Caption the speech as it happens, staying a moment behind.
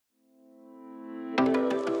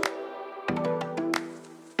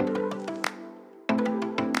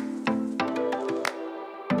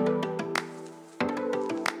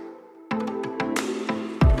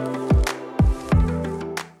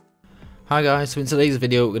Hi guys, so in today's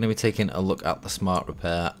video we're going to be taking a look at the smart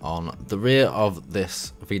repair on the rear of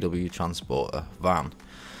this VW Transporter van.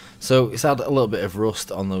 So it's had a little bit of rust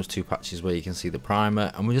on those two patches where you can see the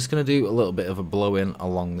primer, and we're just going to do a little bit of a blow-in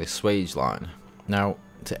along this swage line. Now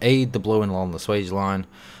to aid the blow-in along the swage line,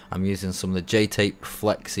 I'm using some of the J-Tape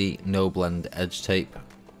Flexi No Blend Edge Tape.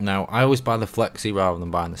 Now I always buy the Flexi rather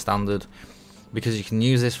than buying the standard, because you can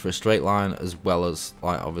use this for a straight line as well as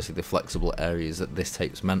like obviously the flexible areas that this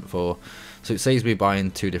tape's meant for. So it saves me buying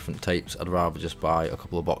two different tapes. I'd rather just buy a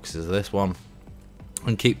couple of boxes of this one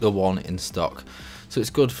and keep the one in stock. So it's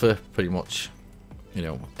good for pretty much, you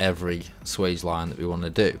know, every swage line that we want to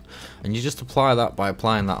do. And you just apply that by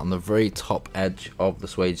applying that on the very top edge of the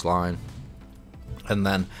swage line. And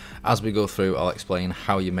then as we go through, I'll explain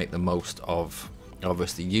how you make the most of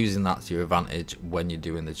obviously using that to your advantage when you're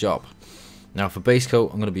doing the job. Now for base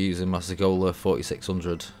coat, I'm going to be using my Segola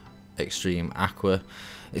 4600 Extreme Aqua.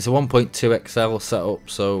 It's a 1.2 XL setup,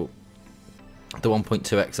 so the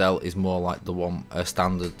 1.2 XL is more like the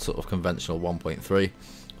standard sort of conventional 1.3.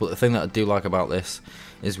 But the thing that I do like about this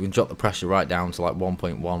is we can drop the pressure right down to like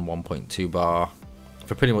 1.1, 1.2 bar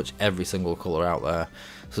for pretty much every single colour out there.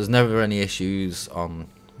 So there's never any issues on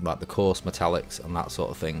like the coarse metallics and that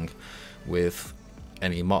sort of thing with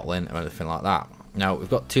any mottling or anything like that. Now we've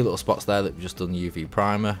got two little spots there that we've just done UV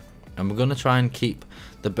primer, and we're going to try and keep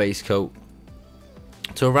the base coat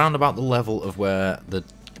to around about the level of where the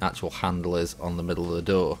actual handle is on the middle of the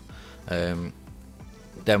door. Then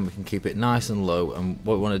we can keep it nice and low, and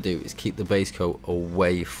what we want to do is keep the base coat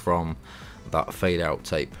away from that fade out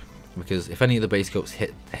tape, because if any of the base coats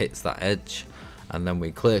hits that edge and then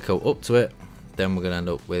we clear coat up to it, then we're going to end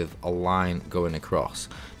up with a line going across.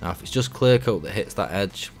 Now if it's just clear coat that hits that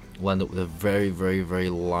edge, we'll end up with a very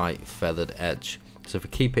light feathered edge. So if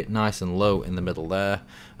we keep it nice and low in the middle there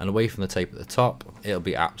and away from the tape at the top, it'll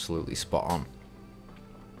be absolutely spot on.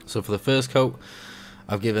 So for the first coat,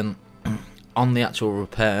 I've given on the actual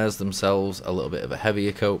repairs themselves a little bit of a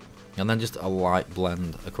heavier coat, and then just a light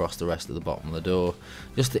blend across the rest of the bottom of the door,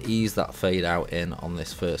 just to ease that fade out in on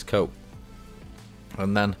this first coat.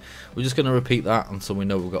 And then we're just going to repeat that until we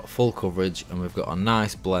know we've got full coverage and we've got a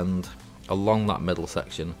nice blend along that middle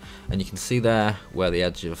section. And you can see there where the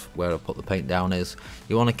edge of where I put the paint down is.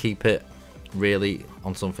 You want to keep it really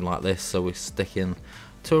on something like this, so we're sticking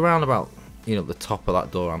to around about, you know, the top of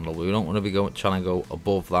that door handle. We don't want to be trying to go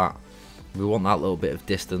above that. We want that little bit of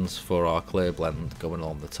distance for our clear blend going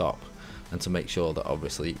along the top, and to make sure that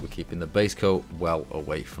obviously we're keeping the base coat well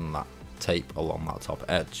away from that tape along that top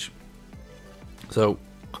edge. So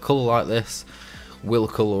a colour like this will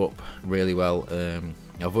colour up really well.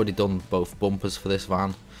 I've already done both bumpers for this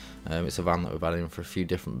van. It's a van that we've had in for a few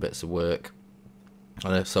different bits of work,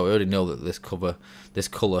 so I already know that this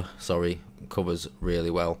colour covers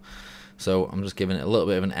really well. So I'm just giving it a little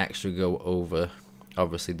bit of an extra go over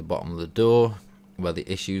obviously the bottom of the door where the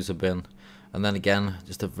issues have been, and then again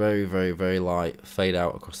just a very light fade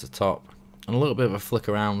out across the top and a little bit of a flick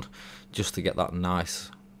around just to get that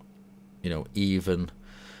nice, you know, even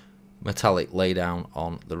metallic lay down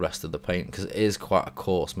on the rest of the paint, because it is quite a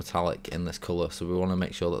coarse metallic in this colour. So we want to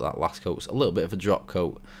make sure that that last coat's a little bit of a drop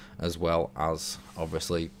coat, as well as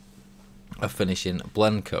obviously a finishing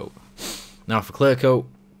blend coat. Now for clear coat,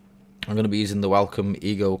 I'm going to be using the WALCOM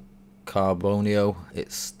Ego Carbonio.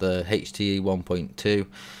 It's the HTE 1.2.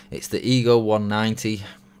 It's the Ego 190.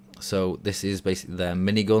 So this is basically their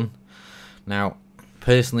minigun. Now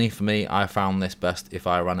personally for me, I found this best if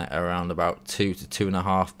I ran it around about 2 to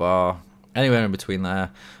 2.5 bar, anywhere in between there.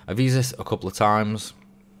 I've used this a couple of times,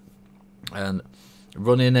 and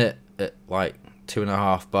running it at like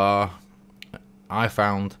 2.5 bar, I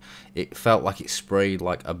found it felt like it sprayed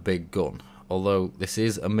like a big gun. Although this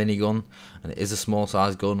is a minigun and it is a small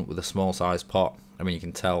size gun with a small size pot. I mean, you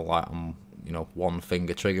can tell like I'm, you know, one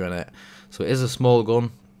finger triggering it. So it is a small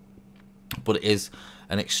gun, but it is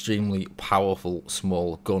an extremely powerful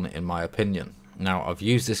small gun in my opinion. Now I've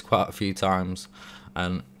used this quite a few times,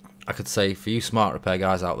 and I could say for you smart repair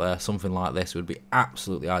guys out there, something like this would be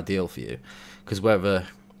absolutely ideal for you, because whether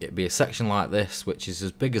it be a section like this which is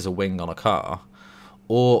as big as a wing on a car,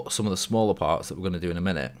 or some of the smaller parts that we're going to do in a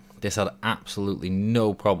minute, this had absolutely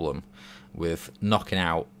no problem with knocking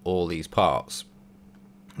out all these parts.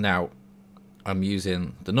 Now I'm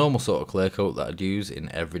using the normal sort of clear coat that I'd use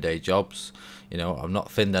in everyday jobs. You know, I've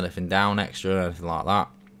not thinned anything down extra or anything like that.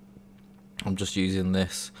 I'm just using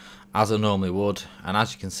this as I normally would, and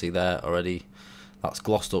as you can see there already, that's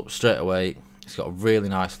glossed up straight away. It's got a really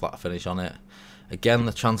nice flat finish on it. Again,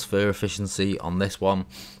 the transfer efficiency on this one,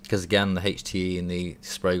 because again the HTE and the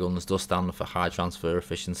spray guns does stand for high transfer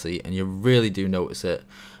efficiency, and you really do notice it.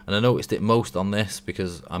 And I noticed it most on this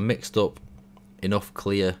because I mixed up enough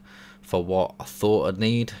clear for what I thought I'd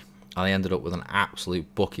need, and I ended up with an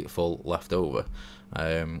absolute bucket full left over.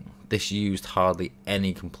 This used hardly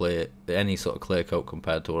any sort of clear coat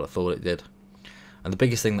compared to what I thought it did. And the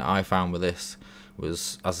biggest thing that I found with this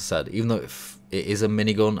was, as I said, even though it is a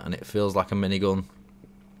minigun and it feels like a minigun,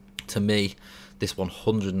 to me this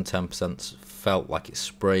 110% felt like it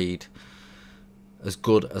sprayed as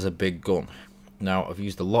good as a big gun. Now, I've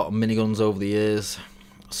used a lot of miniguns over the years.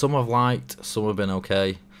 Some I've liked, some have been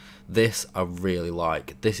okay. This I really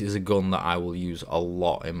like. This is a gun that I will use a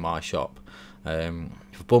lot in my shop.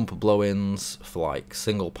 For bumper blow-ins, for like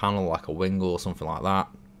single panel like a wing or something like that.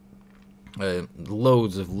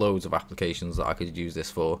 Loads of applications that I could use this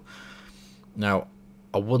for. Now,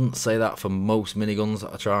 I wouldn't say that for most miniguns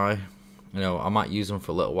that I try. You know, I might use them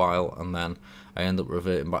for a little while and then I end up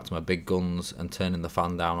reverting back to my big guns and turning the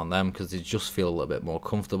fan down on them because they just feel a little bit more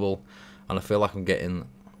comfortable, and I feel like I'm getting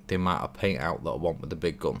the amount of paint out that I want with the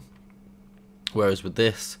big gun. Whereas with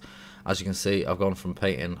this, as you can see, I've gone from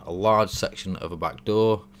painting a large section of a back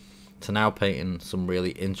door to now painting some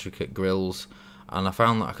really intricate grills, and I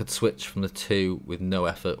found that I could switch from the two with no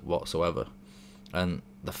effort whatsoever. And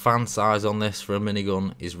the fan size on this for a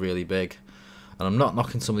minigun is really big, and I'm not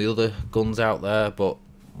knocking some of the other guns out there, but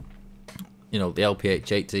you know, the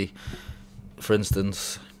LPH80 for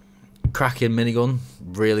instance, cracking minigun,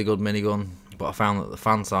 really good minigun, but I found that the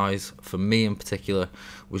fan size for me in particular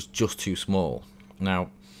was just too small. Now,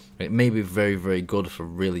 it may be very good for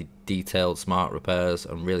really detailed smart repairs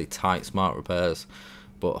and really tight smart repairs,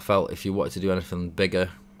 but I felt if you wanted to do anything bigger,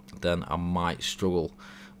 then I might struggle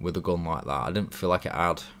with a gun like that. I didn't feel like it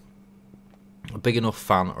had a big enough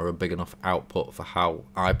fan or a big enough output for how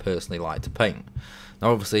I personally like to paint.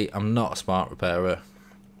 Now, obviously, I'm not a smart repairer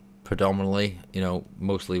predominantly. You know,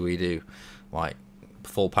 mostly we do like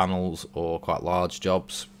full panels or quite large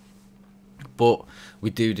jobs, but we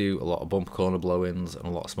do a lot of bumper corner blow-ins and a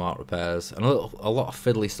lot of smart repairs and a lot of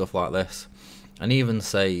fiddly stuff like this. And even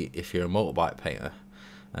say if you're a motorbike painter,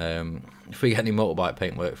 if we get any motorbike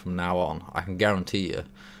paint work from now on, I can guarantee you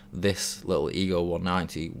this little Ego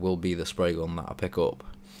 190 will be the spray gun that I pick up.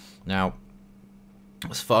 Now,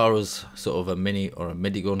 as far as sort of a mini or a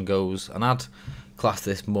midi gun goes, and I'd class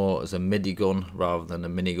this more as a midi gun rather than a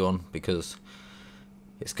minigun because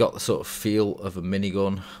it's got the sort of feel of a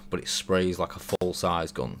minigun, but it sprays like a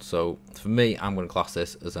full-size gun. So for me, I'm going to class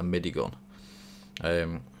this as a midi gun.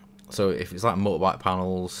 So if it's like motorbike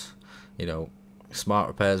panels, you know, smart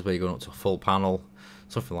repairs where you're going up to a full panel,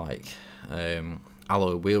 something like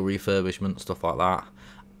alloy wheel refurbishment, stuff like that,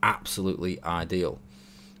 absolutely ideal.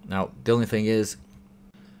 Now, the only thing is,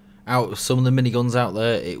 out of some of the miniguns out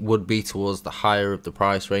there, it would be towards the higher of the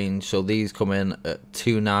price range. So these come in at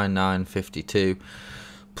 $299.52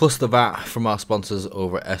 plus the VAT from our sponsors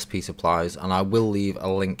over at SP Supplies, and I will leave a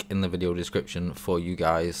link in the video description for you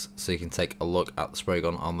guys so you can take a look at the spray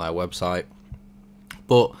gun on their website.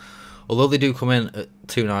 But although they do come in at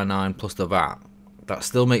 $299 plus the VAT, that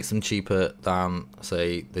still makes them cheaper than,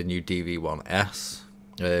 say, the new DV1S,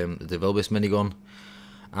 the DeVilbiss minigun.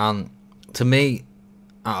 And to me,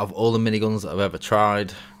 out of all the miniguns that I've ever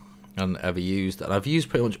tried and ever used, and I've used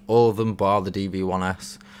pretty much all of them bar the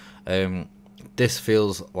DV1S, this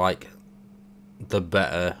feels like the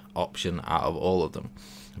better option out of all of them.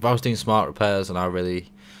 If I was doing smart repairs and I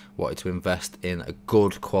really wanted to invest in a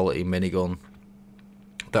good quality minigun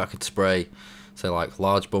that I could spray, say, like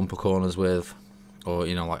large bumper corners with, or,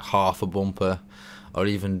 you know, like half a bumper, or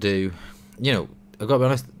even do, you know, I've got to be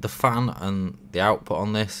honest, the fan and the output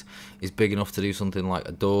on this is big enough to do something like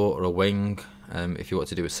a door or a wing. If you want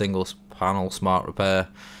to do a single panel smart repair,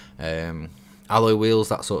 alloy wheels,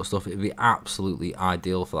 that sort of stuff, it'd be absolutely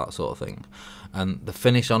ideal for that sort of thing. And the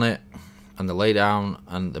finish on it, and the laydown,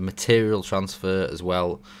 and the material transfer as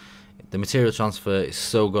well. The material transfer is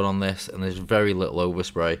so good on this, and there's very little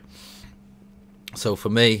overspray. So for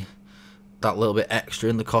me, that little bit extra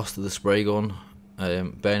in the cost of the spray gun,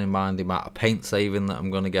 bearing in mind the amount of paint saving that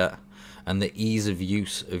I'm going to get and the ease of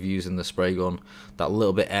use of using the spray gun, that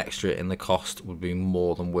little bit extra in the cost would be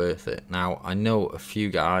more than worth it. Now, I know a few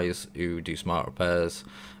guys who do smart repairs,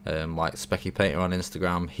 like Specky Painter on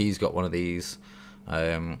Instagram. He's got one of these.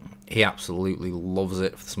 He absolutely loves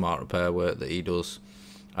it for the smart repair work that he does.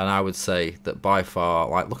 And I would say that by far,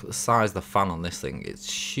 like, look at the size of the fan on this thing.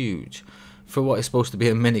 It's huge. For what is supposed to be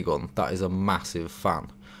a minigun, that is a massive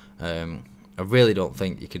fan. I really don't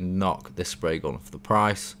think you can knock this spray gun for the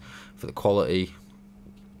price, for the quality,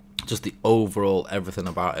 just the overall everything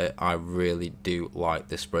about it, I really do like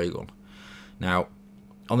this spray gun. Now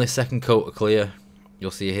on this second coat of clear, you'll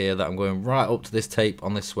see here that I'm going right up to this tape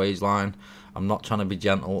on this swage line. I'm not trying to be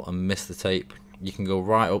gentle and miss the tape. You can go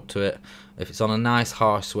right up to it. If it's on a nice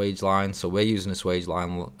harsh swage line, so we're using a swage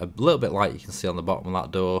line a little bit like you can see on the bottom of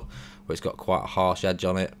that door, where it's got quite a harsh edge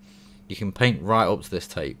on it, you can paint right up to this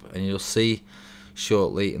tape, and you'll see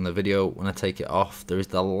shortly in the video when I take it off, there is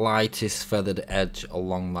the lightest feathered edge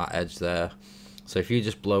along that edge there. So if you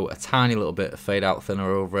just blow a tiny little bit of fade out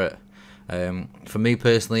thinner over it, for me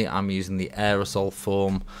personally, I'm using the aerosol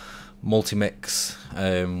form multi-mix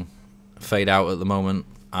fade out at the moment,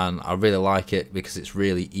 and I really like it because it's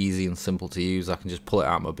really easy and simple to use. I can just pull it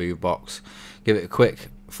out of my booth box, give it a quick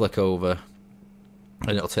flick over,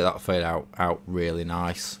 and it'll take that fade out really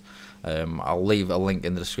nice. I'll leave a link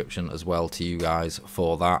in the description as well to you guys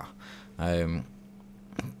for that.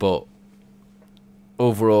 But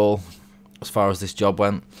overall, as far as this job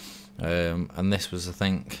went, and this was, I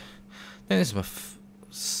think this is my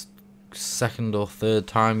second or third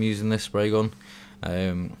time using this spray gun,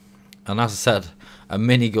 and as I said, a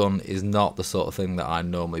minigun is not the sort of thing that I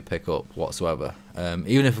normally pick up whatsoever.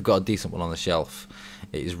 Even if I've got a decent one on the shelf,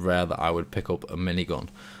 it is rare that I would pick up a minigun.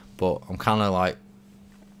 But I'm kind of like,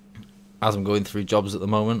 as I'm going through jobs at the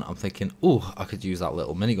moment, I'm thinking, oh, I could use that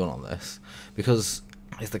little minigun on this, because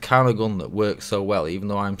it's the kind of gun that works so well, even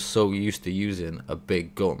though I'm so used to using a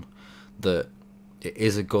big gun, that it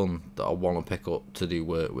is a gun that I want to pick up to do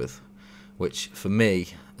work with, which for me,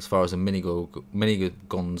 as far as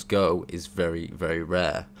miniguns go, is very, very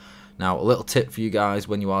rare. Now, a little tip for you guys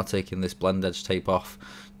when you are taking this blend edge tape off,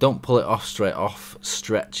 don't pull it off straight off,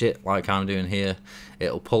 stretch it like I'm doing here.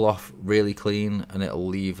 It'll pull off really clean and it'll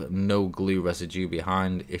leave no glue residue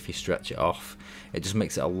behind if you stretch it off. It just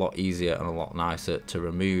makes it a lot easier and a lot nicer to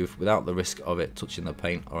remove without the risk of it touching the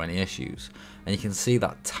paint or any issues. And you can see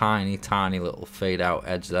that tiny little fade out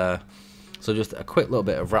edge there. So just a quick little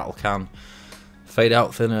bit of rattle can, fade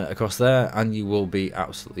out thinner across there, and you will be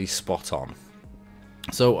absolutely spot on.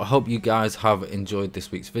 So I hope you guys have enjoyed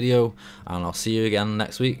this week's video, and I'll see you again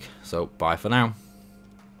next week. So bye for now.